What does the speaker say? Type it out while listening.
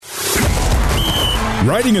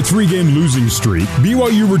Riding a 3-game losing streak,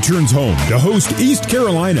 BYU returns home to host East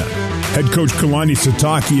Carolina. Head coach Kalani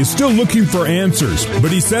Sitake is still looking for answers,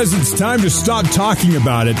 but he says it's time to stop talking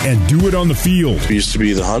about it and do it on the field. We used to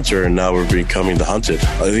be the hunter, and now we're becoming the hunted.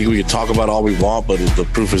 I think we can talk about all we want, but the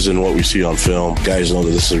proof is in what we see on film. Guys know that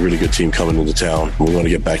this is a really good team coming into town. We want to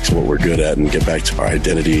get back to what we're good at and get back to our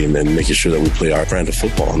identity and making sure that we play our brand of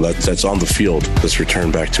football. And that's on the field. Let's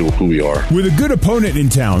return back to who we are. With a good opponent in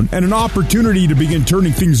town and an opportunity to begin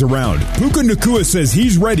turning things around, Puka Nacua says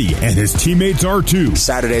he's ready, and his teammates are too.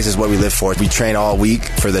 Saturdays is what we live for. We train all week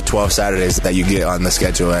for the 12 Saturdays that you get on the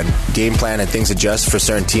schedule, and game plan and things adjust for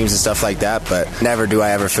certain teams and stuff like that, but never do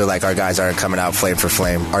I ever feel like our guys aren't coming out flame for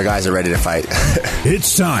flame. Our guys are ready to fight.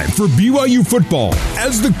 It's time for BYU football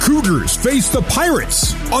as the Cougars face the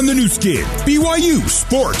Pirates on the new Skid BYU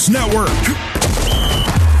Sports Network.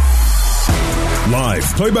 Live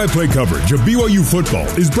play-by-play coverage of BYU football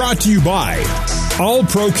is brought to you by All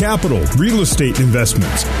Pro Capital Real Estate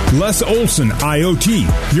Investments, Les Olson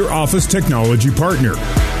IoT, your office technology partner.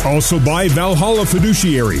 Also by Valhalla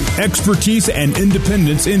Fiduciary, expertise and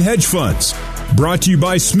independence in hedge funds. Brought to you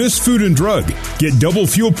by Smith's Food and Drug. Get double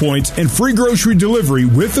fuel points and free grocery delivery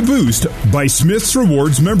with the Boost by Smith's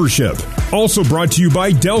Rewards membership. Also brought to you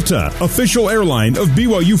by Delta, official airline of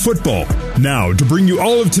BYU football. Now, to bring you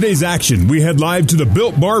all of today's action, we head live to the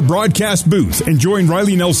Built Bar broadcast booth and join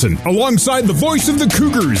Riley Nelson alongside the voice of the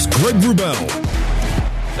Cougars, Greg Wrubell.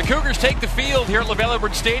 The Cougars take the field here at LaVell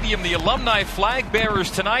Edwards Stadium. The alumni flag bearers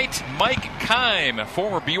tonight, Mike Keim,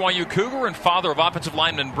 former BYU Cougar and father of offensive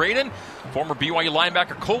lineman Braden, former BYU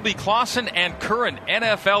linebacker Colby Clausen, and current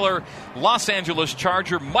NFLer Los Angeles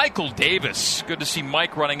Charger Michael Davis. Good to see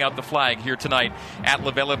Mike running out the flag here tonight at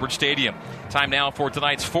LaVell Edwards Stadium. Time now for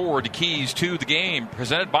tonight's Ford Keys to the Game,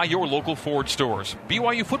 presented by your local Ford stores.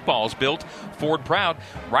 BYU football is built Ford proud.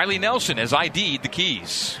 Riley Nelson has ID'd the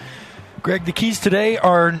keys. Greg, the keys today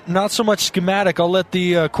are not so much schematic. I'll let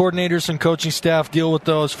the coordinators and coaching staff deal with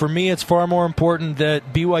those. For me, it's far more important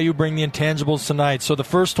that BYU bring the intangibles tonight. So the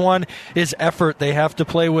first one is effort. They have to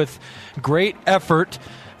play with great effort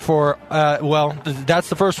for, that's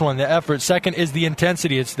the first one, the effort. Second is the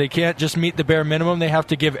intensity. They can't just meet the bare minimum. They have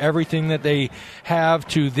to give everything that they have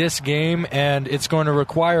to this game, and it's going to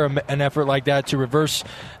require an effort like that to reverse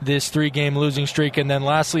this 3-game losing streak. And then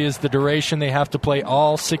lastly is the duration. They have to play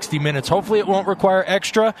all 60 minutes. Hopefully it won't require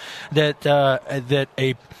extra, that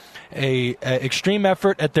a extreme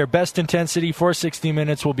effort at their best intensity for 60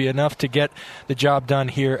 minutes will be enough to get the job done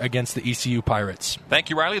here against the ECU Pirates. Thank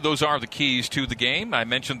you, Riley. Those are the keys to the game. I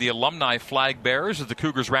mentioned the alumni flag bearers as the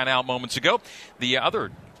Cougars ran out moments ago. The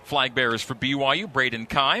other flag bearers for BYU, Braden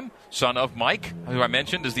Keim, son of Mike, who I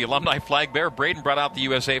mentioned is the alumni flag bearer. Braden brought out the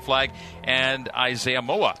USA flag, and Isaiah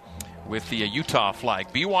Moa with the Utah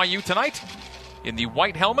flag. BYU tonight in the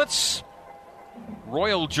white helmets,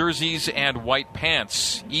 royal jerseys and white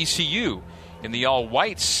pants. ECU in the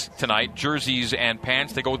all-whites tonight, jerseys and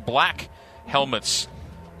pants. They go with black helmets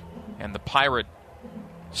and the Pirate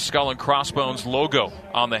skull and crossbones logo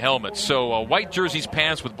on the helmet. So white jerseys,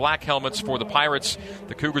 pants with black helmets for the Pirates.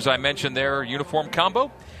 The Cougars, I mentioned their uniform combo.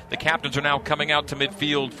 The captains are now coming out to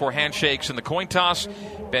midfield for handshakes in the coin toss.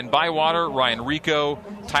 Ben Bywater, Ryan Rico,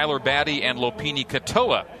 Tyler Batty, and Lopini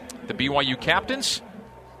Katoa, the BYU captains.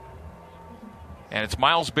 And it's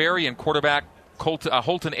Miles Berry and quarterback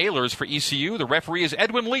Holton Ahlers for ECU. The referee is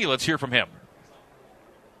Edwin Lee. Let's hear from him.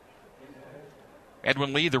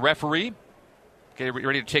 Edwin Lee, the referee. Okay,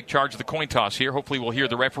 ready to take charge of the coin toss here. Hopefully we'll hear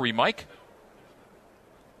the referee, Mike.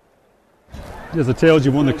 As the tails,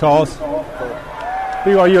 you won the toss.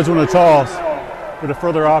 BYU has won the toss with a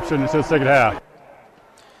further option until the second half.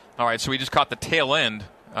 All right, so we just caught the tail end,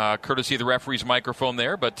 courtesy of the referee's microphone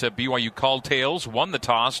there. But BYU called tails, won the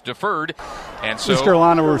toss, deferred. And so East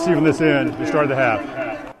Carolina were receiving this end. We started the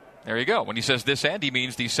half. There you go. When he says this end, he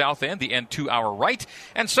means the south end, the end to our right.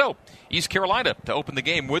 And so East Carolina to open the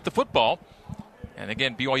game with the football. And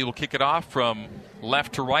again, BYU will kick it off from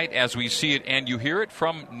left to right as we see it and you hear it,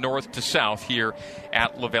 from north to south here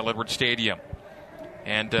at LaVell Edwards Stadium.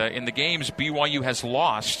 And in the games BYU has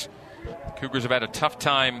lost, Cougars have had a tough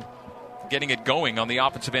time getting it going on the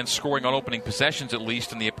offensive end, scoring on opening possessions at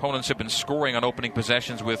least, and the opponents have been scoring on opening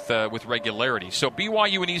possessions with regularity. So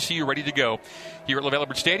BYU and ECU ready to go here at LaVell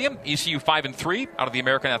Edwards Stadium. ECU 5-3 out of the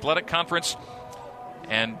American Athletic Conference,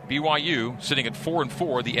 and BYU sitting at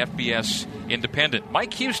 4-4, the FBS Independent.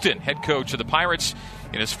 Mike Houston, head coach of the Pirates,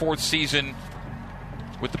 in his 4th season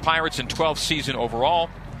with the Pirates and 12th season overall.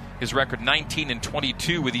 His record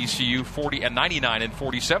 19-22 with ECU,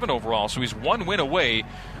 99-47 overall. So he's one win away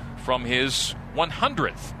from his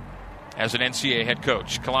 100th as an NCAA head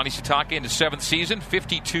coach. Kalani Sitake in his 7th season,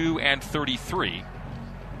 52-33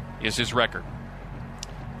 is his record.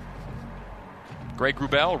 Greg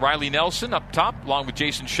Wrubell, Riley Nelson up top, along with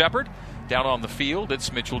Jason Shepard. Down on the field,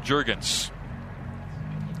 it's Mitchell Juergens.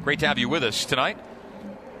 Great to have you with us tonight.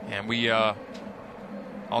 And we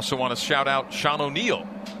also want to shout out Sean O'Neill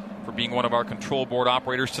for being one of our control board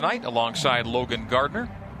operators tonight, alongside Logan Gardner,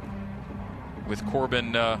 with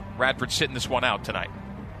Corbin Radford sitting this one out tonight.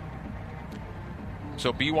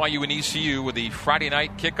 So BYU and ECU with the Friday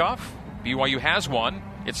night kickoff. BYU has won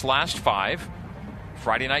its last 5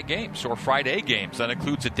 Friday night games, or Friday games. That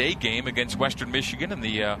includes a day game against Western Michigan in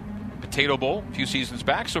the Potato Bowl a few seasons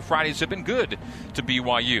back. So Fridays have been good to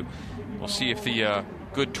BYU. We'll see if the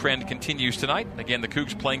good trend continues tonight. Again, the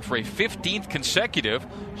Cougs playing for a 15th consecutive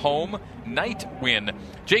home night win.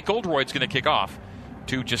 Jake Oldroyd's going to kick off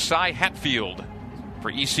to Josiah Hatfield for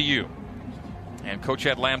ECU. And Coach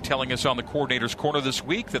Ed Lamb telling us on the Coordinator's Corner this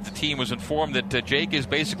week that the team was informed that Jake is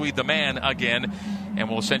basically the man again and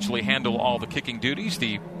will essentially handle all the kicking duties,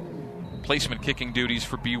 the placement kicking duties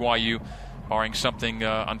for BYU, barring something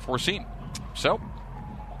unforeseen. So,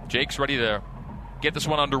 Jake's ready to get this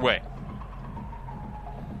one underway.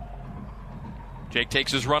 Jake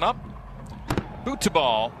takes his run up, boot to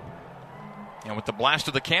ball, and with the blast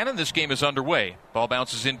of the cannon, this game is underway. Ball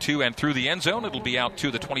bounces into and through the end zone. It'll be out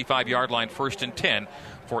to the 25-yard line, 1st and 10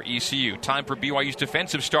 for ECU. Time for BYU's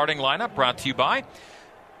defensive starting lineup, brought to you by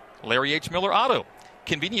Larry H. Miller Auto.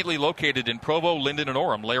 Conveniently located in Provo, Linden, and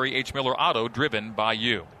Orem, Larry H. Miller Auto, driven by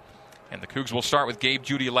you. And the Cougs will start with Gabe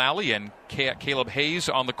Judy Lally and Caleb Hayes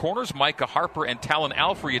on the corners, Micah Harper and Talon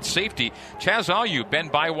Alfrey at safety, Chaz Ayu, Ben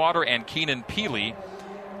Bywater, and Keenan Peely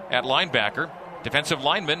at linebacker. Defensive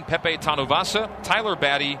linemen, Pepe Tanuvasa, Tyler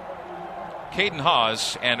Batty, Caden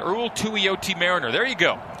Hawes, and Earl Tuioti Mariner. There you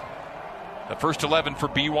go. The first 11 for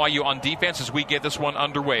BYU on defense as we get this one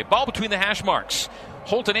underway. Ball between the hash marks.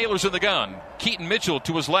 Holton Ahlers in the gun. Keaton Mitchell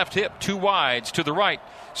to his left hip. 2 wides to the right.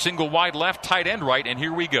 Single wide left, tight end right, and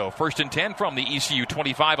here we go. 1st and 10 from the ECU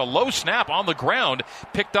 25. A low snap on the ground,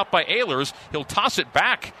 picked up by Ahlers. He'll toss it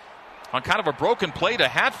back on kind of a broken play to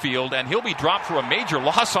Hatfield, and he'll be dropped for a major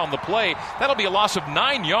loss on the play. That'll be a loss of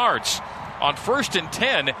 9 yards on 1st and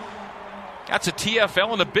 10. That's a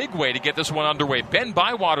TFL in a big way to get this one underway. Ben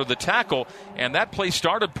Bywater, the tackle, and that play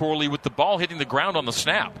started poorly with the ball hitting the ground on the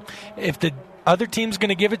snap. If the other team's going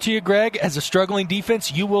to give it to you, Greg, as a struggling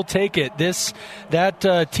defense, you will take it. That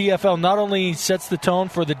TFL not only sets the tone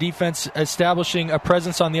for the defense establishing a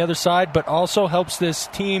presence on the other side, but also helps this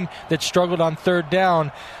team that struggled on 3rd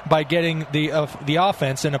down by getting the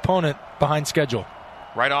offense and opponent behind schedule.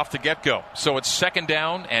 Right off the get-go. So it's 2nd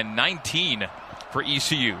down and 19 for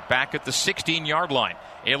ECU. Back at the 16-yard line.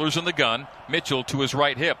 Ahlers in the gun. Mitchell to his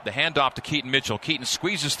right hip. The handoff to Keaton Mitchell. Keaton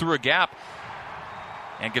squeezes through a gap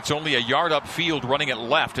and gets only a yard upfield running it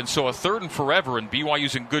left. And so a 3rd and forever, and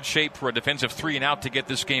BYU's in good shape for a defensive 3 and out to get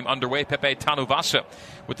this game underway. Pepe Tanuvasa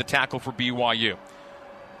with the tackle for BYU.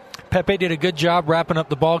 Pepe did a good job wrapping up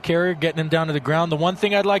the ball carrier, getting him down to the ground. The one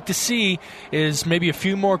thing I'd like to see is maybe a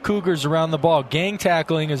few more Cougars around the ball. Gang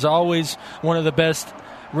tackling is always one of the best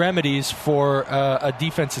remedies for a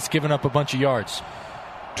defense that's given up a bunch of yards.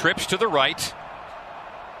 Trips to the right.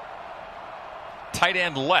 Tight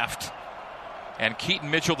end left. And Keaton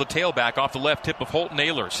Mitchell, the tailback, off the left hip of Holton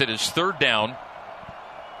Ahlers. It is 3rd down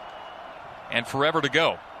and forever to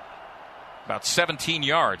go. About 17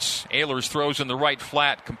 yards. Ahlers throws in the right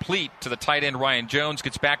flat, complete to the tight end Ryan Jones.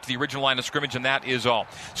 Gets back to the original line of scrimmage, and that is all.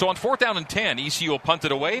 So on 4th down and 10, ECU will punt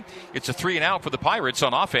it away. It's a 3 and out for the Pirates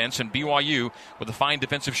on offense, and BYU with a fine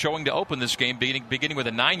defensive showing to open this game, beginning with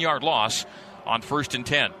a 9-yard loss on 1st and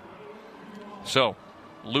 10. So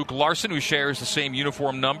Luke Larson, who shares the same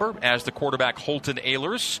uniform number as the quarterback Holton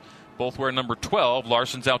Ahlers. Both wear number 12.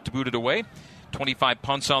 Larson's out to boot it away. 25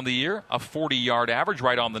 punts on the year, a 40-yard average,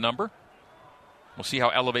 right on the number. We'll see how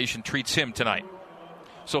elevation treats him tonight.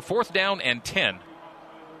 So 4th down and 10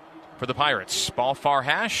 for the Pirates. Ball far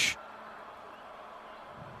hash.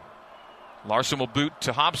 Larson will boot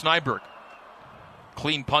to Hobbs Nyberg.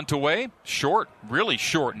 Clean punt away. Short, really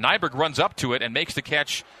short. Nyberg runs up to it and makes the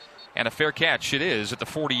catch. And a fair catch it is at the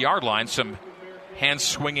 40-yard line. Some hands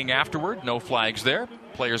swinging afterward. No flags there.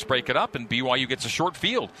 Players break it up, and BYU gets a short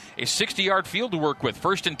field. A 60-yard field to work with.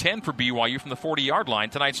 1st and 10 for BYU from the 40-yard line.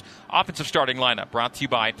 Tonight's offensive starting lineup brought to you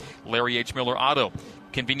by Larry H. Miller Auto.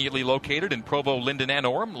 Conveniently located in Provo, Linden, and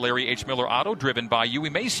Orem. Larry H. Miller Auto, driven by you. We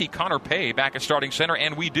may see Connor Pay back at starting center,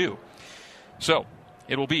 and we do. So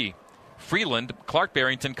it will be Freeland, Clark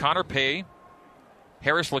Barrington, Connor Pay,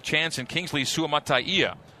 Harris LaChance, and Kingsley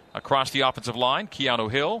Suamataia across the offensive line.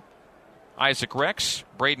 Keanu Hill, Isaac Rex,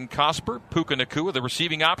 Braden Cosper, Puka Nacua, the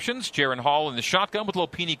receiving options, Jaron Hall in the shotgun with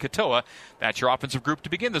Lopini Katoa. That's your offensive group to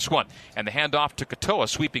begin this one. And the handoff to Katoa,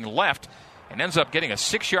 sweeping left, and ends up getting a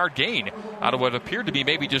 6-yard gain out of what appeared to be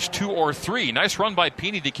maybe just 2 or 3. Nice run by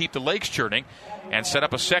Pini to keep the legs churning and set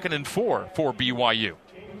up a 2nd and 4 for BYU.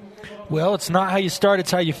 Well, it's not how you start,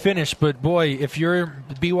 it's how you finish. But, boy, if you're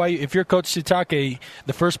BYU, if you're Coach Sitake,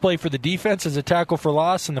 the first play for the defense is a tackle for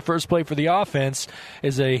loss, and the first play for the offense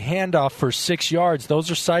is a handoff for 6 yards.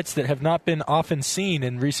 Those are sights that have not been often seen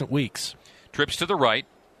in recent weeks. Trips to the right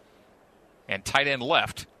and tight end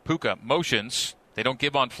left. Puka motions. They don't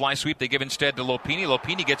give on fly sweep. They give instead to Lopini.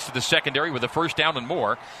 Lopini gets to the secondary with a first down and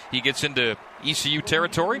more. He gets into ECU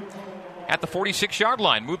territory at the 46-yard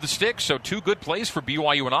line. Move the sticks, so 2 good plays for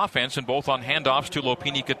BYU in offense, and both on handoffs to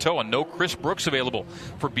Lopini Katoa. No Chris Brooks available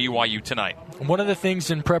for BYU tonight. One of the things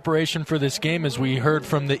in preparation for this game, as we heard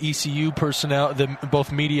from the ECU personnel,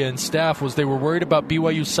 both media and staff, was they were worried about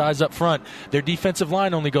BYU's size up front. Their defensive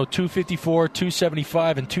line only go 254,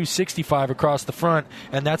 275, and 265 across the front,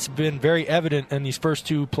 and that's been very evident in these first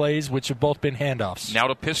 2 plays, which have both been handoffs. Now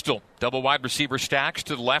to Pistol. Double wide receiver stacks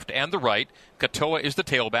to the left and the right. Katoa is the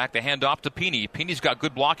tailback. The handoff to Pini. Pini's got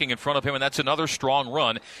good blocking in front of him, and that's another strong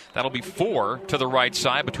run. That'll be 4 to the right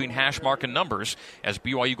side between hash mark and numbers as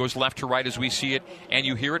BYU goes left to right as we see it, and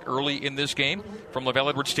you hear it early in this game from LaVell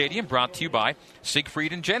Edwards Stadium, brought to you by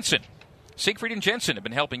Siegfried and Jensen. Siegfried and Jensen have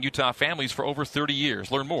been helping Utah families for over 30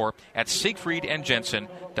 years. Learn more at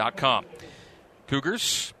siegfriedandjensen.com.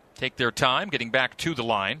 Cougars take their time getting back to the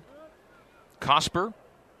line. Cosper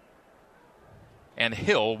and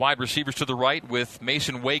Hill, wide receivers to the right with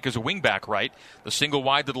Mason Wake as a wingback right. The single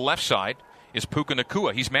wide to the left side is Puka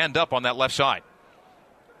Nacua. He's manned up on that left side.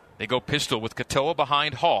 They go pistol with Katoa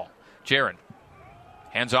behind Hall. Jaron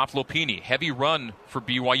hands off Lopini. Heavy run for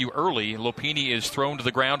BYU early. Lopini is thrown to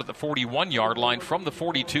the ground at the 41-yard line from the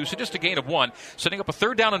 42, so just a gain of 1, setting up a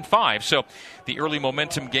 3rd down and 5. So the early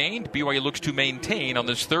momentum gained, BYU looks to maintain on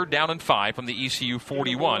this 3rd down and 5 from the ECU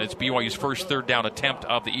 41. It's BYU's first 3rd down attempt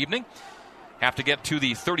of the evening. Have to get to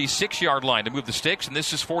the 36-yard line to move the sticks, and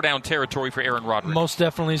this is 4-down territory for Aaron Roderick. Most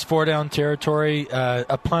definitely is 4-down territory.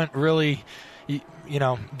 A punt really,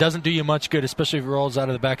 doesn't do you much good, especially if it rolls out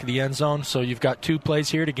of the back of the end zone. So you've got 2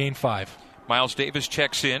 plays here to gain 5. Miles Davis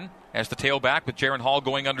checks in as the tailback with Jaron Hall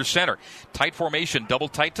going under center. Tight formation, double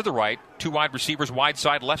tight to the right. 2 wide receivers, wide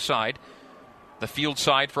side, left side. The field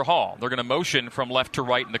side for Hall. They're going to motion from left to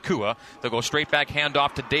right Nacua. They'll go straight back,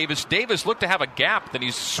 handoff to Davis. Davis looked to have a gap, then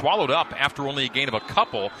he's swallowed up after only a gain of a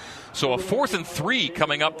couple. So a 4th and 3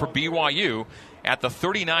 coming up for BYU at the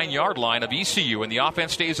 39-yard line of ECU, and the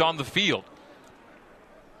offense stays on the field.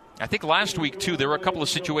 I think last week, too, there were a couple of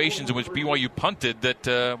situations in which BYU punted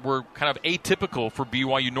that were kind of atypical for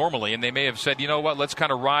BYU normally, and they may have said, you know what, let's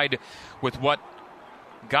kind of ride with what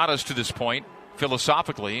got us to this point.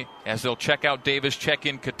 Philosophically, as they'll check out Davis, check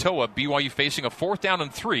in Katoa. BYU facing a 4th down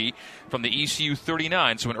and 3 from the ECU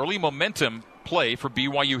 39. So an early momentum play for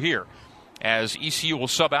BYU here. As ECU will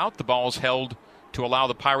sub out, the ball is held to allow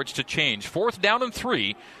the Pirates to change. 4th down and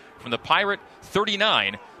 3 from the Pirate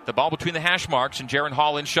 39. The ball between the hash marks and Jaron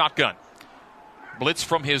Hall in shotgun. Blitz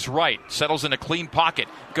from his right, settles in a clean pocket,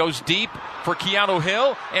 goes deep for Keanu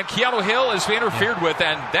Hill, and Keanu Hill is interfered with,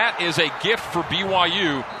 and that is a gift for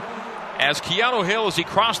BYU. As Keanu Hill, as he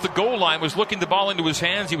crossed the goal line, was looking the ball into his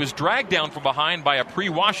hands. He was dragged down from behind by a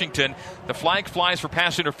pre-Washington. The flag flies for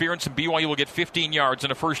pass interference, and BYU will get 15 yards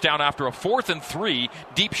and a 1st down after a 4th and 3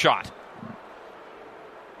 deep shot.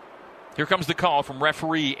 Here comes the call from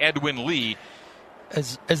referee Edwin Lee.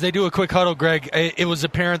 As they do a quick huddle, Greg, it was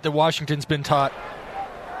apparent that Washington's been taught.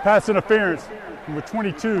 Pass interference, number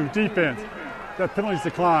 22, defense. That penalty's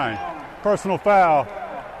declined. Personal foul,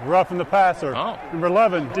 roughing the passer. Number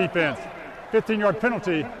 11, defense. 15-yard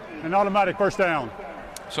penalty, an automatic 1st down.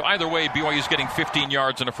 So either way, BYU's getting 15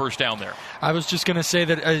 yards and a 1st down there. I was just going to say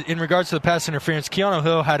that in regards to the pass interference, Keanu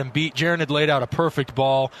Hill had him beat. Jaron had laid out a perfect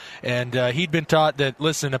ball, and he'd been taught that,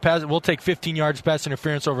 listen, we'll take 15 yards pass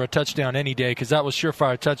interference over a touchdown any day, because that was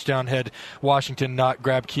surefire touchdown had Washington not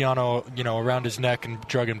grabbed Keanu around his neck and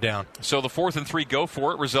drug him down. So the 4th and 3 go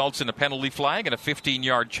for it results in a penalty flag and a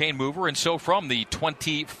 15-yard chain mover, and so from the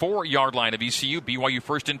 24-yard line of ECU, BYU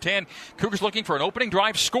 1st and 10. Cougars looking for an opening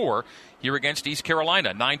drive score here against East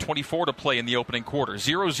Carolina. 9:24 to play in the opening quarter.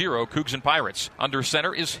 0-0 Cougs and Pirates. Under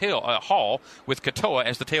center is Hall with Katoa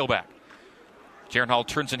as the tailback. Jaron Hall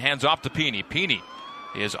turns and hands off to Pini. Pini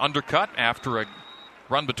is undercut after a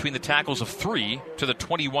run between the tackles of 3 to the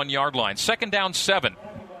 21-yard line. 2nd down 7.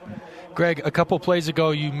 Greg, a couple plays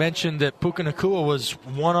ago you mentioned that Puka Nacua was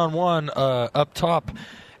one-on-one up top.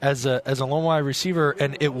 as a lone wide receiver,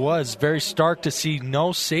 and it was very stark to see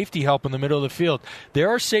no safety help in the middle of the field. There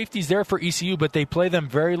are safeties there for ECU, but they play them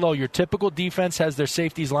very low. Your typical defense has their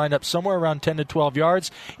safeties lined up somewhere around 10 to 12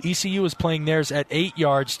 yards. ECU is playing theirs at 8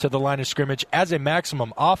 yards to the line of scrimmage as a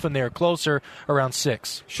maximum. Often they're closer, around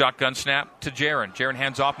 6. Shotgun snap to Jaron. Jaron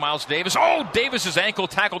hands off Miles Davis. Oh, Davis's ankle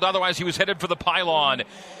tackled. Otherwise, he was headed for the pylon.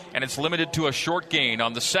 And it's limited to a short gain.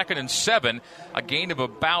 On the 2nd and 7, a gain of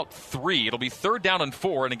about 3. It'll be 3rd down and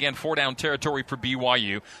 4, and again, 4-down territory for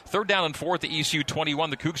BYU. 3rd down and 4 at the ECU 21.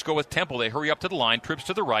 The Cougs go with Temple. They hurry up to the line, trips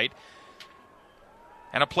to the right,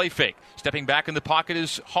 and a play fake. Stepping back in the pocket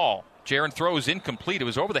is Hall. Jaron throws incomplete. It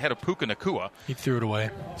was over the head of Puka Nacua. He threw it away.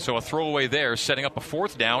 So a throwaway there, setting up a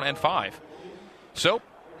 4th down and 5. So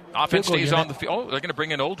offense stays on the field. Oh, they're going to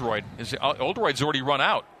bring in Oldroyd. Oldroyd's already run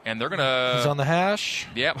out, and they're going to... He's on the hash.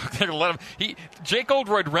 Yeah, they're going to let him... Jake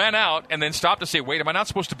Oldroyd ran out and then stopped to say, wait, am I not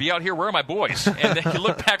supposed to be out here? Where are my boys? And then he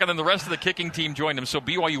looked back, and then the rest of the kicking team joined him. So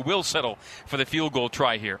BYU will settle for the field goal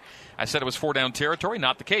try here. I said it was 4-down territory.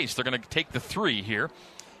 Not the case. They're going to take the 3 here,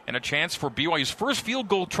 and a chance for BYU's first field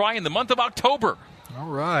goal try in the month of October. All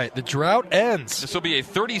right, the drought ends. This will be a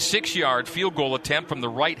 36-yard field goal attempt from the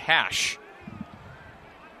right hash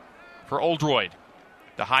for Oldroyd.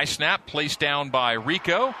 The high snap placed down by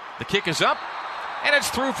Rico. The kick is up, and it's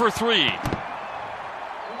through for 3.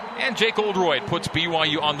 And Jake Oldroyd puts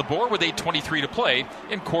BYU on the board with 8:23 to play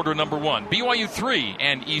in quarter number 1. BYU 3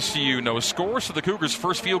 and ECU no score, so the Cougars'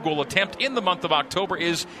 first field goal attempt in the month of October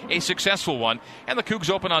is a successful one, and the Cougs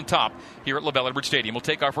open on top here at LaBelle Edwards Stadium. We'll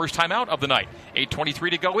take our first timeout of the night.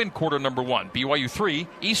 8:23 to go in quarter number 1. BYU 3,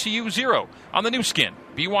 ECU 0 on the new skin,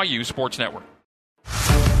 BYU Sports Network.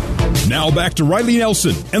 Now back to Riley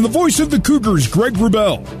Nelson and the voice of the Cougars, Greg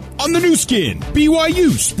Wrubell, on the new skin,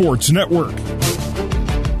 BYU Sports Network.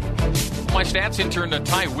 My stats intern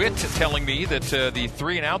Ty Witt telling me that the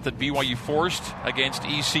 3-and-out that BYU forced against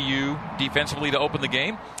ECU defensively to open the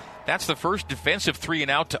game, that's the first defensive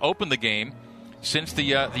 3-and-out to open the game since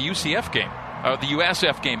the UCF game. The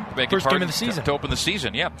USF game. First game of the season. To open the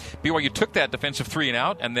season, yeah. BYU took that defensive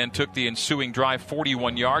 3-and-out and then took the ensuing drive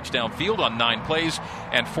 41 yards downfield on 9 plays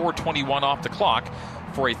and 4:21 off the clock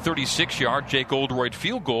for a 36-yard Jake Oldroyd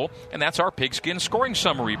field goal. And that's our Pigskin Scoring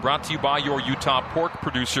Summary, brought to you by your Utah pork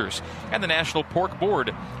producers and the National Pork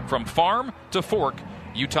Board. From farm to fork,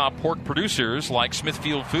 Utah pork producers like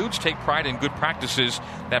Smithfield Foods take pride in good practices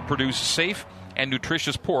that produce safe and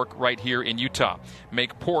nutritious pork right here in Utah.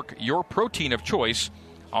 Make pork your protein of choice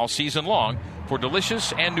all season long. For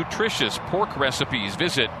delicious and nutritious pork recipes,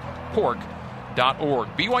 visit pork.org.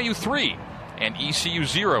 BYU 3 and ECU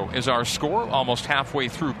 0 is our score, almost halfway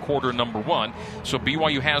through quarter number 1. So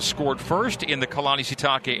BYU has scored first in the Kalani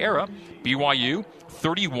Sitake era. BYU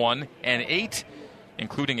 31-8,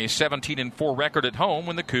 including a 17-4 record at home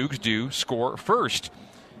when the Cougs do score first.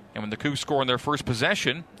 And when the Cougs score in their first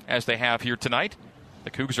possession, as they have here tonight,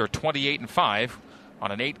 the Cougs are 28-5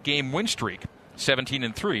 on an 8-game win streak,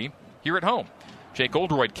 17-3 here at home. Jake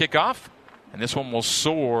Oldroyd kickoff, and this one will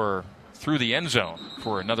soar through the end zone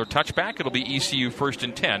for another touchback. It'll be ECU 1st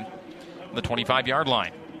and 10 on the 25-yard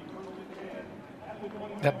line.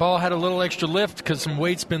 That ball had a little extra lift because some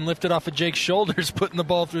weight's been lifted off of Jake's shoulders, putting the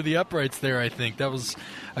ball through the uprights there, I think. That was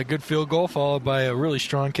a good field goal followed by a really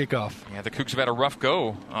strong kickoff. Yeah, the Cougs have had a rough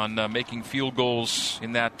go on making field goals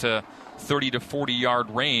in that 30 to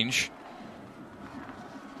 40-yard range.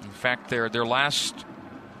 In fact,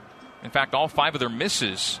 all 5 of their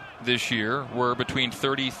misses this year were between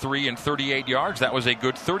 33 and 38 yards. That was a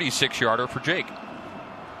good 36-yarder for Jake.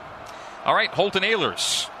 All right, Holton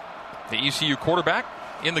Ahlers, the ECU quarterback,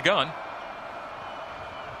 in the gun.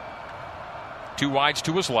 2 wides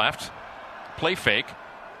to his left. Play fake.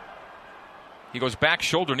 He goes back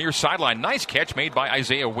shoulder near sideline. Nice catch made by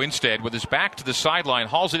Isaiah Winstead with his back to the sideline.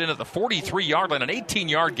 Hauls it in at the 43-yard line. An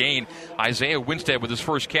 18-yard gain. Isaiah Winstead with his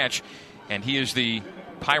first catch. And he is the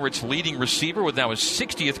Pirates' leading receiver with now his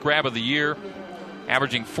 60th grab of the year.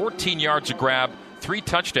 Averaging 14 yards a grab, 3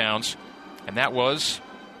 touchdowns. And that was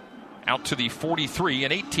out to the 43,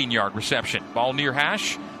 an 18-yard reception. Ball near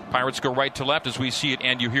hash. Pirates go right to left as we see it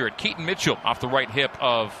and you hear it. Keaton Mitchell off the right hip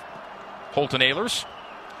of Holton Ahlers.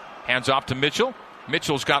 Hands off to Mitchell.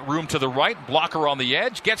 Mitchell's got room to the right. Blocker on the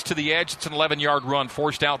edge. Gets to the edge. It's an 11-yard run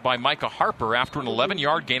forced out by Micah Harper after an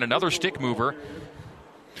 11-yard gain. Another stick mover.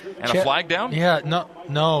 And a flag down? Yeah, no.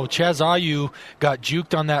 Chaz Ayu got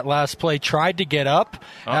juked on that last play. Tried to get up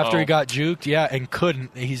after he got juked, and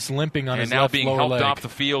couldn't. He's limping on his left lower leg. And now being helped off the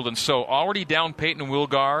field. And so already down Peyton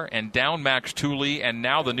Wilgar and down Max Tooley. And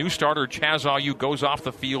now the new starter, Chaz Ayu, goes off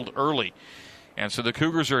the field early. And so the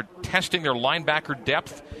Cougars are testing their linebacker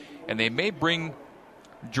depth. And they may bring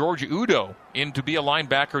George Udo in to be a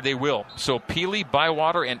linebacker, they will. So Peely,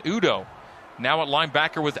 Bywater, and Udo now at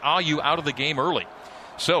linebacker with Ayu out of the game early.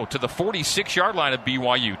 So to the 46-yard line of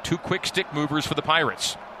BYU. 2 quick stick movers for the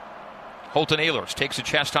Pirates. Holton Ahlers takes a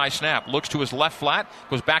chest-high snap, looks to his left flat,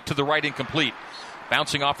 goes back to the right incomplete.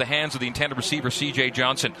 Bouncing off the hands of the intended receiver, C.J.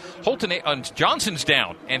 Johnson. Johnson's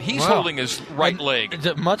down, and he's holding his right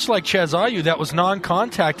leg. Much like Chaz Ayu, that was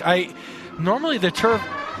non-contact. Normally the turf...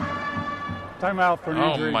 Timeout for an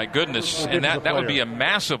injury. Oh, my goodness. And that would be a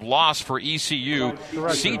massive loss for ECU.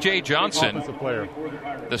 C.J. Johnson,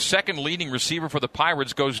 the second leading receiver for the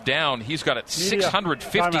Pirates, goes down. He's got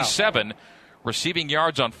 657 receiving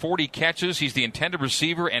yards on 40 catches. He's the intended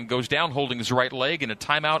receiver and goes down holding his right leg in a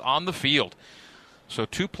timeout on the field. So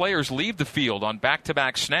 2 players leave the field on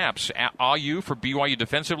back-to-back snaps. Ayu for BYU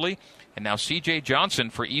defensively, and now C.J. Johnson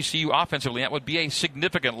for ECU offensively. That would be a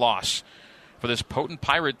significant loss for this potent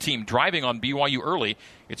Pirate team driving on BYU early.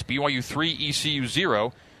 It's BYU 3, ECU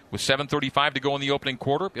 0 with 7:35 to go in the opening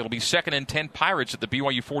quarter. It'll be 2nd and 10 Pirates at the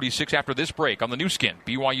BYU 46 after this break on the new skin,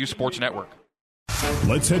 BYU Sports Network.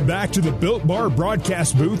 Let's head back to the Built Bar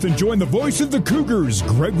broadcast booth and join the voice of the Cougars,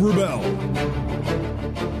 Greg Wrubell.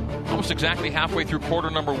 Almost exactly halfway through quarter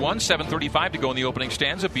number 1, 7:35 to go in the opening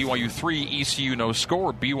stanza. BYU 3, ECU no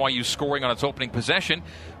score. BYU scoring on its opening possession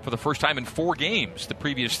for the first time in 4 games. The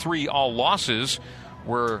previous 3 all losses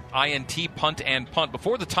were INT, punt, and punt.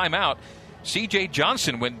 Before the timeout, C.J.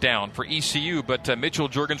 Johnson went down for ECU, but Mitchell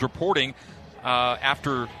Juergens reporting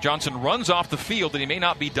after Johnson runs off the field that he may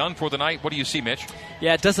not be done for the night. What do you see, Mitch?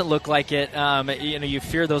 Yeah, it doesn't look like it. You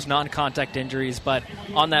fear those non-contact injuries, but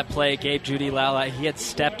on that play, Gabe Jeudy-Lala, he had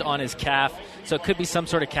stepped on his calf, so it could be some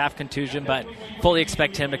sort of calf contusion, but fully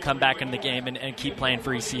expect him to come back into the game and keep playing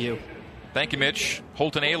for ECU. Thank you, Mitch.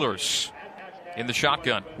 Holton Ahlers in the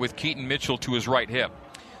shotgun with Keaton Mitchell to his right hip.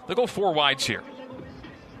 They'll go 4 wides here.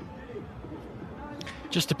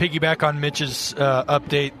 Just to piggyback on Mitch's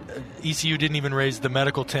update, ECU didn't even raise the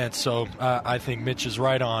medical tent, so I think Mitch is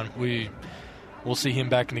right on. We'll see him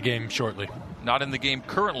back in the game shortly. Not in the game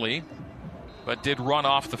currently, but did run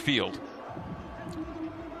off the field.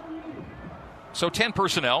 So 10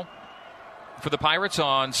 personnel for the Pirates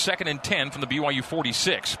on 2nd and 10 from the BYU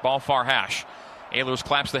 46. Ball far hash. Ahlers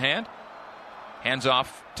claps the hand. Hands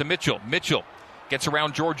off to Mitchell. Mitchell gets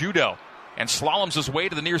around George Udo and slaloms his way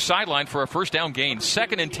to the near sideline for a first down gain.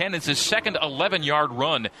 2nd and 10 is his second 11-yard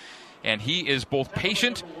run, and he is both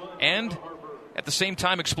patient and at the same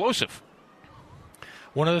time explosive.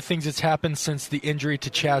 One of the things that's happened since the injury to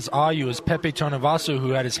Chaz Ayu is Pepe Tonavasu,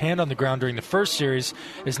 who had his hand on the ground during the first series,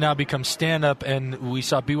 has now become stand-up, and we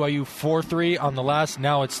saw BYU 4-3 on the last.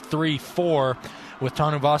 Now it's 3-4 with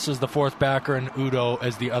Tonavasu as the 4th backer and Udo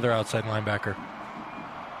as the other outside linebacker.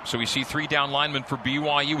 So we see 3 down linemen for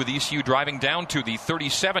BYU with ECU driving down to the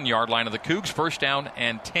 37-yard line of the Cougs. First down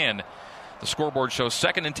and 10. The scoreboard shows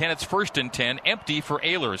 2nd and 10. It's 1st and 10. Empty for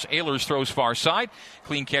Ahlers. Ahlers throws far side.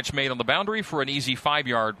 Clean catch made on the boundary for an easy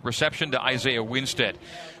 5-yard reception to Isaiah Winstead.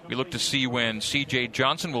 We look to see when C.J.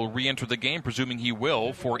 Johnson will re-enter the game, presuming he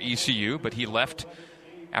will for ECU, but he left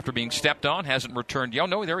after being stepped on, hasn't returned. Oh,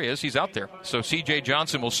 no, there he is. He's out there. So C.J.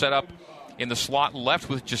 Johnson will set up in the slot left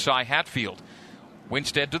with Josiah Hatfield.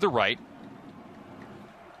 Winstead to the right.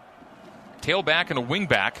 Tailback and a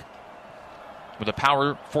wingback with a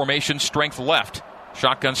power formation, strength left.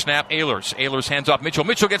 Shotgun snap, Ahlers. Ahlers hands off Mitchell.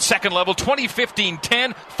 Mitchell gets second level, 20-15,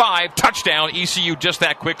 10-5, touchdown, ECU just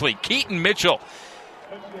that quickly. Keaton Mitchell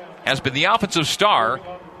has been the offensive star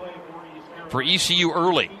for ECU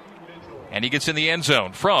early. And he gets in the end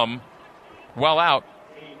zone from well out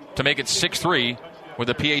to make it 6-3 with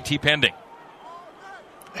a PAT pending.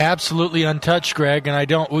 Absolutely untouched, Greg,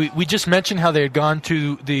 and we just mentioned how they had gone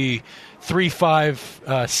to the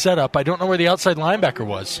 3-5 setup. I don't know where the outside linebacker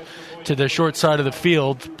was to the short side of the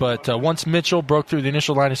field, but once Mitchell broke through the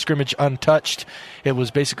initial line of scrimmage untouched, it was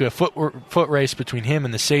basically a foot race between him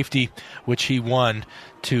and the safety, which he won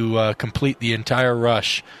to complete the entire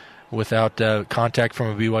rush without contact from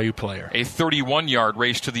a BYU player. A 31-yard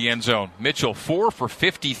race to the end zone. Mitchell 4 for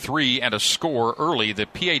 53 and a score early. The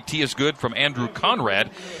PAT is good from Andrew Conrad.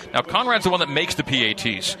 Now, Conrad's the one that makes the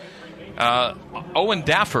PATs. Owen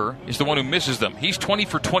Daffer is the one who misses them. He's 20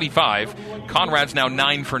 for 25. Conrad's now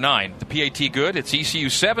 9 for 9. The PAT good. It's ECU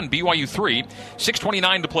 7, BYU 3.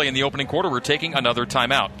 6:29 to play in the opening quarter. We're taking another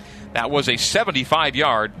timeout. That was a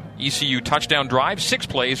 75-yard ECU touchdown drive. 6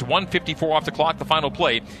 plays, 1:54 off the clock. The final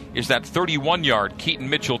play is that 31-yard Keaton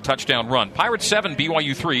Mitchell touchdown run. Pirates 7,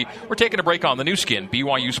 BYU 3. We're taking a break on the new skin,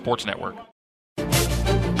 BYU Sports Network.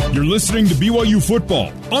 You're listening to BYU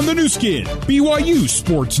football on the new skin, BYU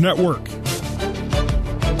Sports Network.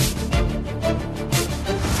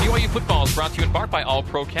 Football is brought to you in part by All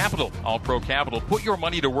Pro Capital. All Pro Capital. Put your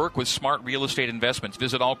money to work with smart real estate investments.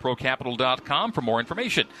 Visit allprocapital.com for more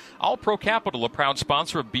information. All Pro Capital, a proud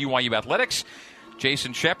sponsor of BYU Athletics.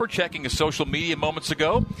 Jason Shepard checking his social media moments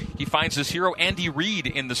ago. He finds his hero, Andy Reid,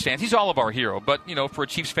 in the stands. He's all of our hero, but, for a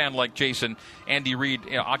Chiefs fan like Jason, Andy Reid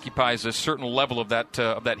occupies a certain level of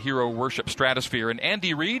that hero worship stratosphere. And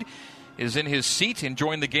Andy Reid is in his seat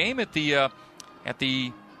enjoying the game at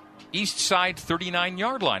the east side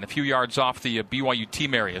 39-yard line, a few yards off the BYU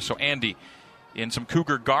team area. So Andy in some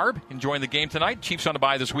Cougar garb enjoying the game tonight. Chiefs on a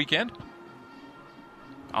bye this weekend.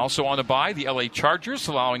 Also on a bye, the LA Chargers,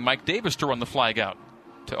 allowing Mike Davis to run the flag out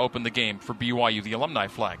to open the game for BYU, the alumni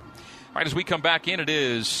flag. All right, as we come back in, it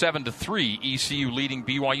is 7-3. ECU leading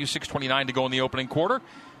BYU, 6:29 to go in the opening quarter.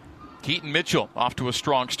 Keaton Mitchell off to a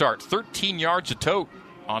strong start. 13 yards a tote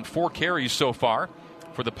on 4 carries so far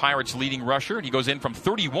for the Pirates' leading rusher. He goes in from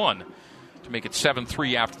 31 to make it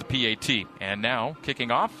 7-3 after the PAT. And now,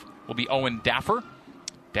 kicking off, will be Owen Daffer.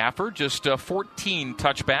 Daffer just 14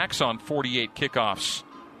 touchbacks on 48 kickoffs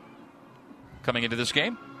coming into this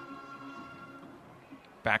game.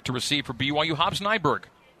 Back to receive for BYU, Hobbs Nyberg.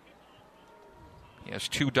 He has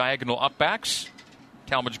 2 diagonal upbacks,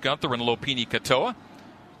 Talmadge Gunther and Lopini Katoa.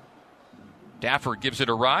 Daffer gives it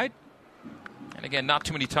a ride. And again, not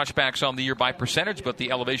too many touchbacks on the year by percentage, but the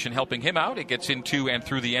elevation helping him out. It gets into and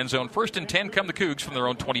through the end zone. 1st and 10 come the Cougs from their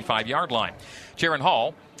own 25-yard line. Jaron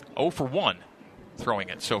Hall, 0 for 1 throwing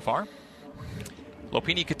it so far.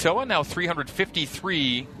 Lopini Katoa, now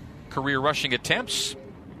 353 career rushing attempts.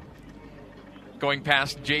 Going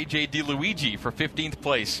past J.J. DeLuigi for 15th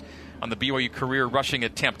place on the BYU career rushing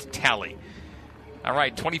attempt tally. All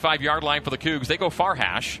right, 25-yard line for the Cougs. They go far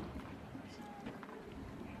hash.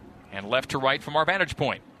 And left to right from our vantage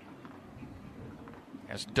point.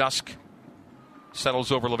 As dusk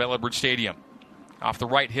settles over LaVell Edwards Stadium. Off the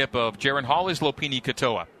right hip of Jaron Hall is Lopini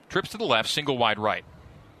Katoa. Trips to the left, single wide right.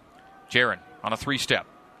 Jaron on a 3-step.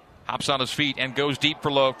 Hops on his feet and goes deep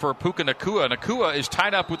for Puka Nacua. Nacua is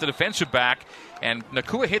tied up with the defensive back, and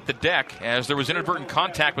Nacua hit the deck as there was inadvertent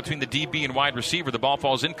contact between the DB and wide receiver. The ball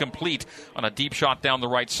falls incomplete on a deep shot down the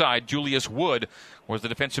right side. Julius Wood was the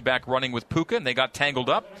defensive back running with Puka, and they got tangled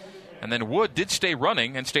up. And then Wood did stay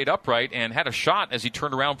running and stayed upright and had a shot as he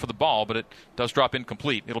turned around for the ball, but it does drop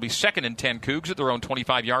incomplete. It'll be 2nd and 10 Cougs at their own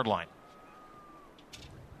 25-yard line.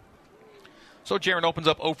 So Jaron opens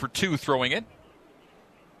up 0 for 2 throwing it.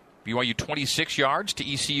 BYU 26 yards to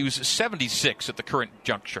ECU's 76 at the current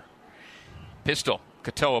juncture. Pistol,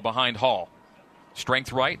 Katoa behind Hall.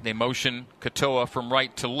 Strength right, they motion Katoa from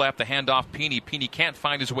right to left. The handoff Pini. Pini can't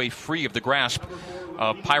find his way free of the grasp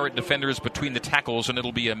of Pirate defenders between the tackles, and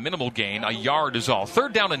it'll be a minimal gain. A yard is all.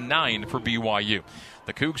 3rd down and 9 for BYU.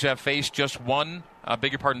 The Cougs have faced just 2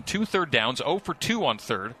 3rd downs, 0 for 2 on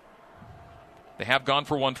 3rd. They have gone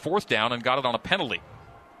for 1 4th down and got it on a penalty.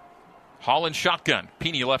 Hall in shotgun.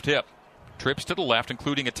 Pini left hip. Trips to the left,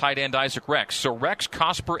 including a tight end Isaac Rex. So Rex,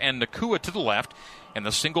 Cosper, and Nacua to the left. And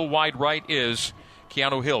the single wide right is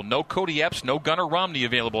Keanu Hill. No Cody Epps, no Gunnar Romney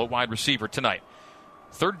available at wide receiver tonight.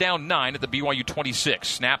 3rd down 9 at the BYU 26.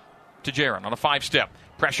 Snap to Jaron on a 5-step.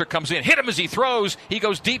 Pressure comes in. Hit him as he throws. He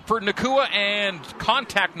goes deep for Nacua, and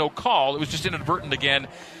contact, no call. It was just inadvertent again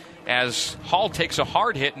as Hall takes a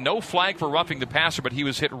hard hit. No flag for roughing the passer, but he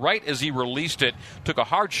was hit right as he released it. Took a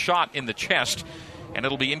hard shot in the chest, and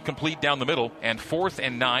it'll be incomplete down the middle. And 4th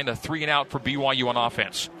and 9, a 3-and-out for BYU on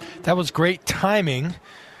offense. That was great timing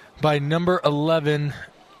by number 11,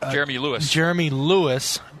 Jeremy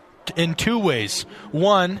Lewis, in 2 ways.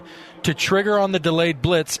 1, to trigger on the delayed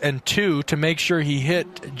blitz, and 2, to make sure he hit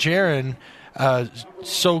Jaron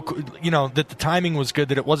that the timing was good,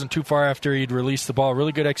 that it wasn't too far after he'd released the ball.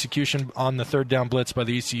 Really good execution on the 3rd down blitz by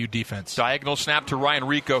the ECU defense. Diagonal snap to Ryan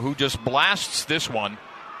Rico, who just blasts this one.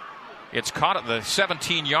 It's caught at the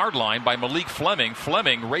 17-yard line by Malik Fleming.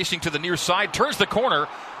 Fleming racing to the near side, turns the corner.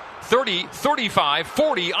 30, 35,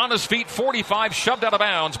 40, on his feet, 45, shoved out of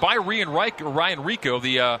bounds by Ryan Rico.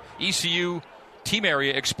 The ECU team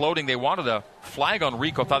area exploding. They wanted a flag on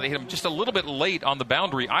Rico. Thought they hit him just a little bit late on the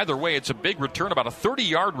boundary. Either way, it's a big return, about a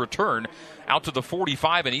 30-yard return out to the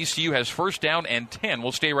 45, and ECU has 1st down and 10.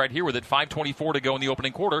 We'll stay right here with it. 5:24 to go in the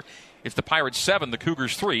opening quarter. It's the Pirates 7, the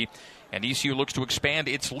Cougars 3, and ECU looks to expand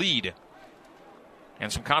its lead.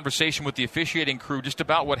 And some conversation with the officiating crew just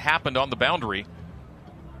about what happened on the boundary.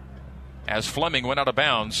 As Fleming went out of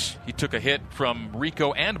bounds, he took a hit from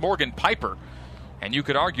Rico and Morgan Piper, and you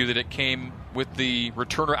could argue that it came with the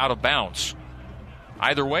returner out of bounds.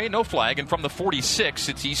 Either way, no flag, and from the 46,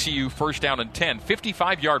 it's ECU 1st down and 10.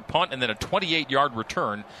 55-yard punt and then a 28-yard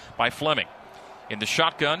return by Fleming. In the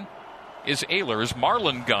shotgun is Ehlers.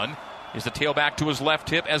 Marlon Gunn is the tailback to his left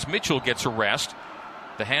hip as Mitchell gets a rest.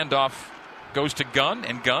 The handoff goes to Gunn,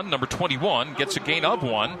 and Gunn, number 21, gets a gain of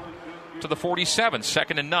 1 to the 47.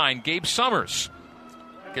 2nd and 9. Gabe Summers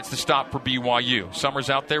gets the stop for BYU. Summers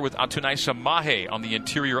out there with Atunaisa Mahe on the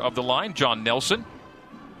interior of the line. John Nelson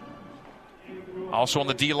also on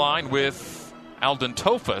the D-line with Alden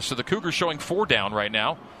Tofa. So the Cougars showing 4 down right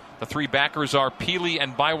now. The 3 backers are Peely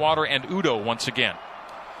and Bywater and Udo once again.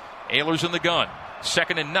 Ehlers in the gun.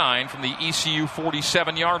 2nd and 9 from the ECU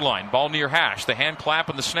 47-yard line. Ball near hash. The hand clap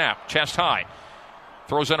and the snap. Chest high.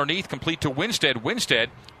 Throws underneath, complete to Winstead.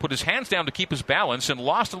 Winstead put his hands down to keep his balance and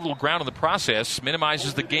lost a little ground in the process.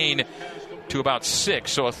 Minimizes the gain to about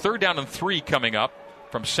 6. So a 3rd down and 3 coming up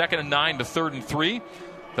from 2nd and 9 to 3rd and 3.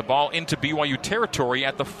 The ball into BYU territory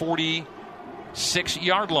at the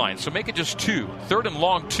 46-yard line. So make it just 2. 3rd and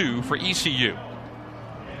long 2 for ECU.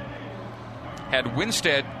 Had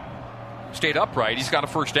Winstead stayed upright, he's got a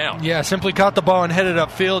 1st down. Yeah, simply caught the ball and headed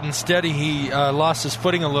upfield. Instead, he lost his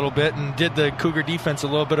footing a little bit and did the Cougar defense a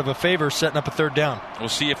little bit of a favor, setting up a 3rd down. We'll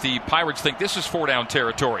see if the Pirates think this is 4-down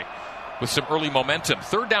territory with some early momentum.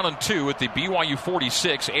 3rd down and 2 at the BYU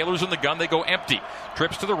 46. Ehlers in the gun. They go empty.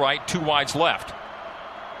 Trips to the right, 2 wides left.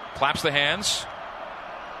 Claps the hands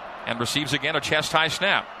and receives again a chest-high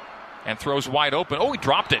snap and throws wide open. Oh, he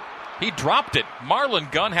dropped it. Marlon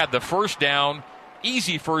Gunn had the 1st down.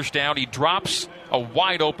 Easy 1st down. He drops a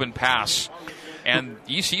wide open pass. And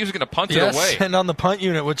ECU's going to punt it away. And on the punt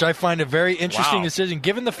unit, which I find a very interesting decision,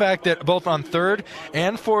 given the fact that both on 3rd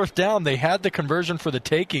and 4th down, they had the conversion for the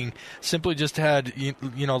taking, simply just had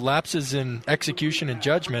lapses in execution and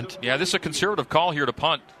judgment. Yeah, this is a conservative call here to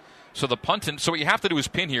punt. So the punt, so what you have to do is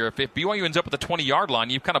pin here. If BYU ends up at the 20-yard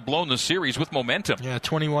line, you've kind of blown the series with momentum. Yeah,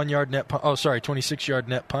 21-yard net punt. 26-yard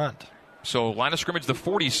net punt. So line of scrimmage, the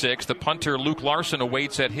 46. The punter, Luke Larson,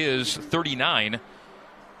 awaits at his 39.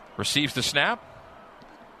 Receives the snap.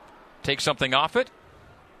 Takes something off it.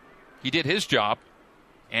 He did his job.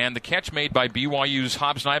 And the catch made by BYU's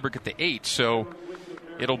Hobbs Nyberg at the 8. So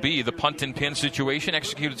it'll be the punt and pin situation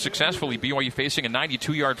executed successfully. BYU facing a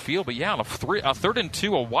 92-yard field. But yeah, on a 3rd and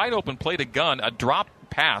 2, a wide open play to Gunn, a drop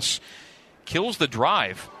pass kills the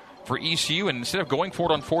drive for ECU. And instead of going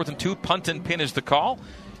for it on 4th and 2, punt and pin is the call.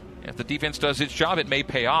 If the defense does its job, it may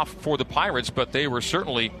pay off for the Pirates, but they were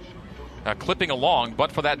certainly clipping along.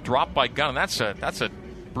 But for that drop by Gunn, that's a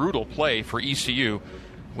brutal play for ECU,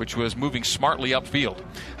 which was moving smartly upfield.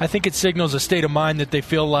 I think it signals a state of mind that they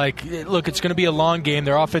feel like, look, it's going to be a long game.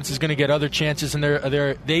 Their offense is going to get other chances, and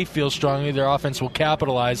they feel strongly their offense will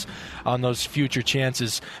capitalize on those future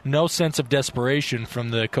chances. No sense of desperation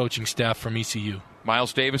from the coaching staff from ECU.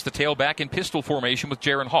 Miles Davis, the tailback in pistol formation with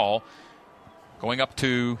Jaron Hall. Going up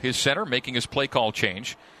to his center, making his play call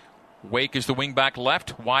change. Wake is the wingback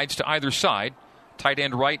left, wides to either side. Tight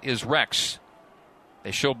end right is Rex. They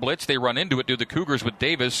show blitz, they run into it, do the Cougars with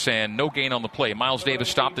Davis, and no gain on the play. Miles Davis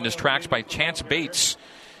stopped in his tracks by Chance Bates.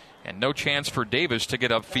 And no chance for Davis to get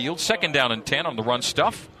upfield. 2nd down and 10 on the run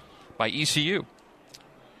stuff by ECU.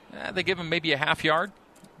 They give him maybe a half yard.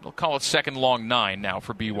 They'll call it 2nd long 9 now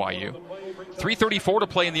for BYU. 3:34 to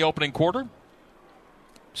play in the opening quarter.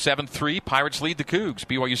 7-3, Pirates lead the Cougs.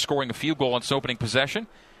 BYU scoring a field goal on its opening possession.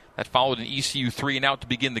 That followed an ECU 3-and-out to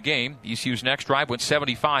begin the game. ECU's next drive went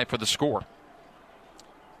 75 for the score.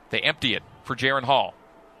 They empty it for Jaron Hall.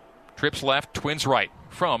 Trips left, twins right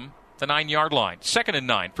from the 9-yard line. 2nd and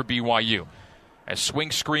 9 for BYU. As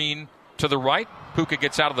swing screen to the right, Puka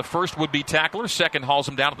gets out of the first would-be tackler. 2nd hauls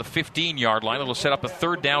him down at the 15-yard line. It'll set up a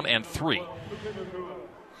 3rd down and 3.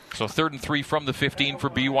 So 3rd and 3 from the 15 for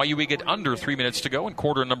BYU. We get under 3 minutes to go in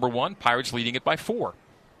quarter number 1. Pirates leading it by 4.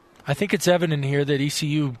 I think it's evident here that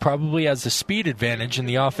ECU probably has the speed advantage in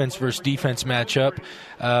the offense versus defense matchup.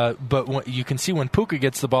 But you can see when Puka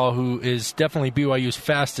gets the ball, who is definitely BYU's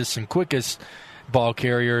fastest and quickest ball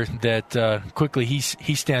carrier, that quickly he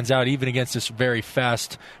stands out even against this very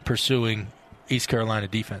fast pursuing East Carolina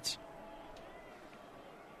defense.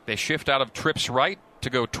 They shift out of trips right to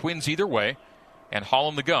go twins either way. And haul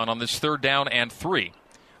in the gun on this 3rd down and 3.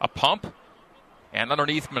 A pump, and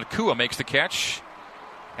underneath Makua makes the catch.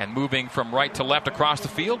 And moving from right to left across the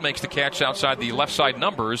field, makes the catch outside the left side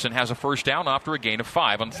numbers and has a 1st down after a gain of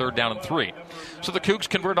 5 on 3rd down and 3. So the Cougs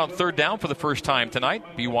convert on 3rd down for the first time tonight.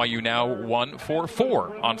 BYU now 1 for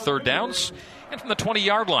 4 on 3rd downs. And from the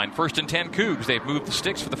 20-yard line, 1st and 10 Cougs. They've moved the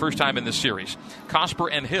sticks for the first time in this series. Cosper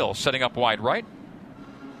and Hill setting up wide right.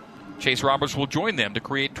 Chase Roberts will join them to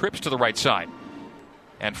create trips to the right side.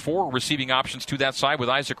 And 4 receiving options to that side with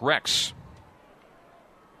Isaac Rex.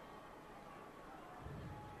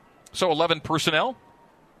 So 11 personnel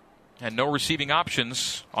and no receiving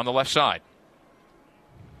options on the left side.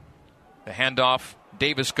 The handoff,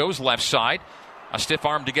 Davis goes left side. A stiff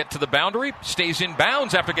arm to get to the boundary. Stays in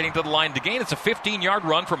bounds after getting to the line to gain. It's a 15-yard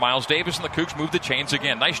run for Miles Davis, and the Cougs move the chains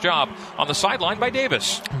again. Nice job on the sideline by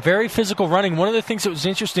Davis. Very physical running. One of the things that was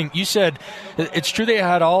interesting, you said it's true they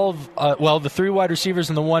had all of, the 3 wide receivers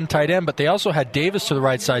and the 1 tight end, but they also had Davis to the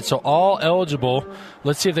right side, so all eligible.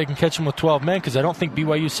 Let's see if they can catch him with 12 men, because I don't think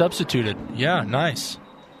BYU substituted. Yeah, nice.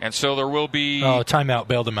 And so there will be... Oh, timeout,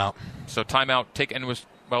 bailed him out. So timeout taken was...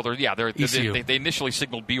 Well, they initially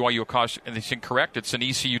signaled BYU a caution, and it's incorrect. It's an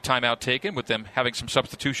ECU timeout taken with them having some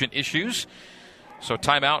substitution issues. So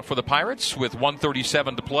timeout for the Pirates with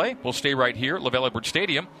 1:37 to play. We'll stay right here at LaVell Edwards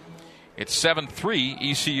Stadium. It's 7-3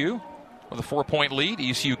 ECU with a 4-point lead.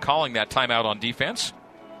 ECU calling that timeout on defense.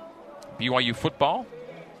 BYU football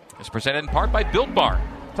is presented in part by Built Bar.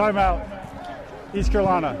 Timeout. East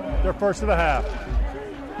Carolina, their first of the half.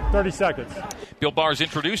 30 seconds. Built Bar's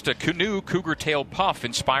introduced a new Cougar Tail Puff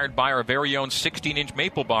inspired by our very own 16-inch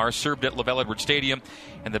maple bar served at LaVell Edwards Stadium.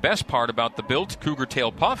 And the best part about the Built Cougar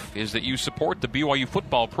Tail Puff is that you support the BYU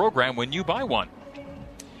football program when you buy one.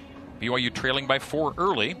 BYU trailing by 4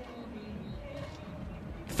 early.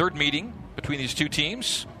 Third meeting between these two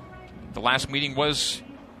teams. The last meeting was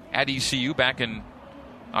at ECU back in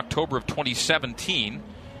October of 2017.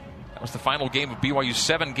 That was the final game of BYU's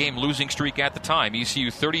 7-game losing streak at the time. ECU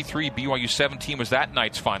 33, BYU 17 was that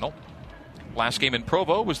night's final. Last game in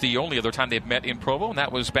Provo was the only other time they've met in Provo, and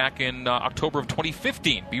that was back in October of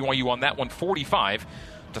 2015. BYU won that one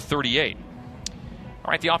 45-38.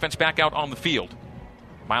 All right, the offense back out on the field.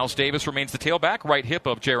 Miles Davis remains the tailback, right hip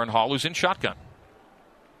of Jaron Hall, who's in shotgun.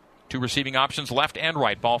 2 receiving options, left and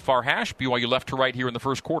right. Ball far hash, BYU left to right here in the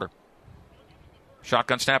first quarter.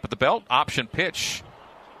 Shotgun snap at the belt, option pitch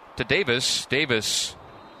to Davis. Davis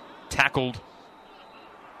tackled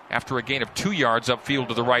after a gain of 2 yards upfield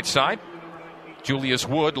to the right side. Julius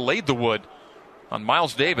Wood laid the wood on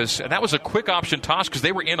Miles Davis, and that was a quick option toss because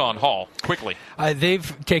they were in on Hall quickly.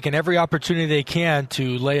 They've taken every opportunity they can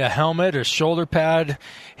to lay a helmet or shoulder pad,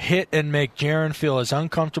 hit and make Jaron feel as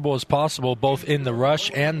uncomfortable as possible, both in the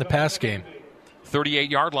rush and the pass game.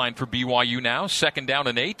 38-yard line for BYU now. 2nd down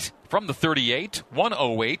and 8 from the 38.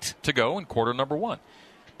 1:08 to go in quarter number 1.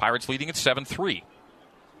 Pirates leading at 7-3.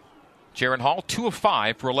 Jaron Hall, 2 of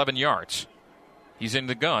 5 for 11 yards. He's in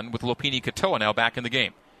the gun with Lopini Katoa now back in the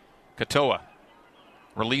game. Katoa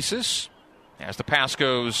releases as the pass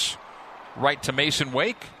goes right to Mason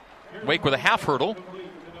Wake. Wake with a half hurdle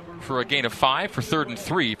for a gain of 5 for 3rd and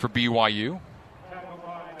 3 for BYU.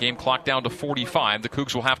 Game clock down to 45. The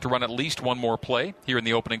Cougs will have to run at least one more play here in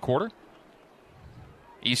the opening quarter.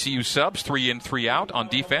 ECU subs, 3 in, 3 out on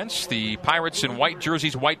defense. The Pirates in white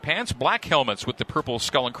jerseys, white pants, black helmets with the purple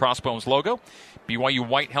skull and crossbones logo. BYU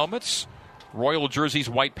white helmets, royal jerseys,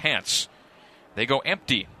 white pants. They go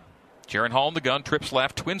empty. Jaron Hall in the gun, trips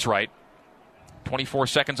left, twins right. 24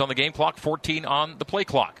 seconds on the game clock, 14 on the play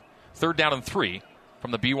clock. 3rd down and 3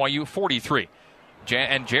 from the BYU 43.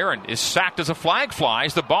 And Jaron is sacked as a flag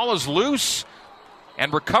flies. The ball is loose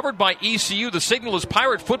and recovered by ECU. The signal is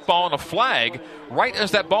Pirate football and a flag right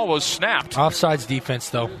as that ball was snapped. Offsides defense,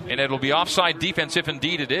 though. And it'll be offside defense if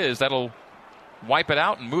indeed it is. That'll wipe it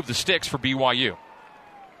out and move the sticks for BYU.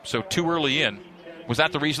 So too early in. Was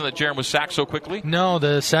that the reason that Jaron was sacked so quickly? No,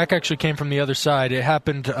 the sack actually came from the other side. It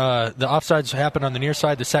happened, the offsides happened on the near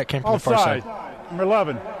side. The sack came from the far side. Number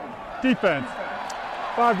 11, defense.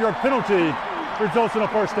 5-yard penalty results in a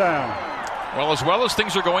first down. Well as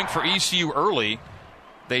things are going for ECU early,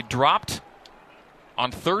 they dropped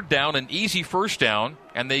on 3rd down an easy first down,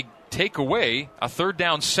 and they take away a 3rd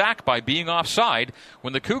down sack by being offside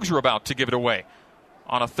when the Cougs were about to give it away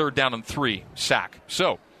on a 3rd down and 3 sack.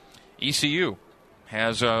 So ECU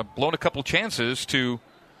has blown a couple chances to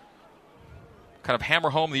kind of hammer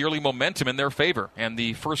home the early momentum in their favor. And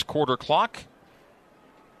the first quarter clock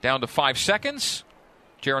down to 5 seconds.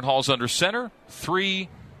 Jaron Hall's under center. 3,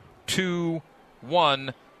 2,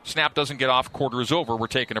 1. Snap doesn't get off. Quarter is over. We're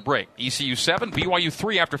taking a break. ECU 7, BYU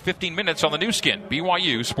 3 after 15 minutes on the new skin.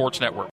 BYU Sports Network.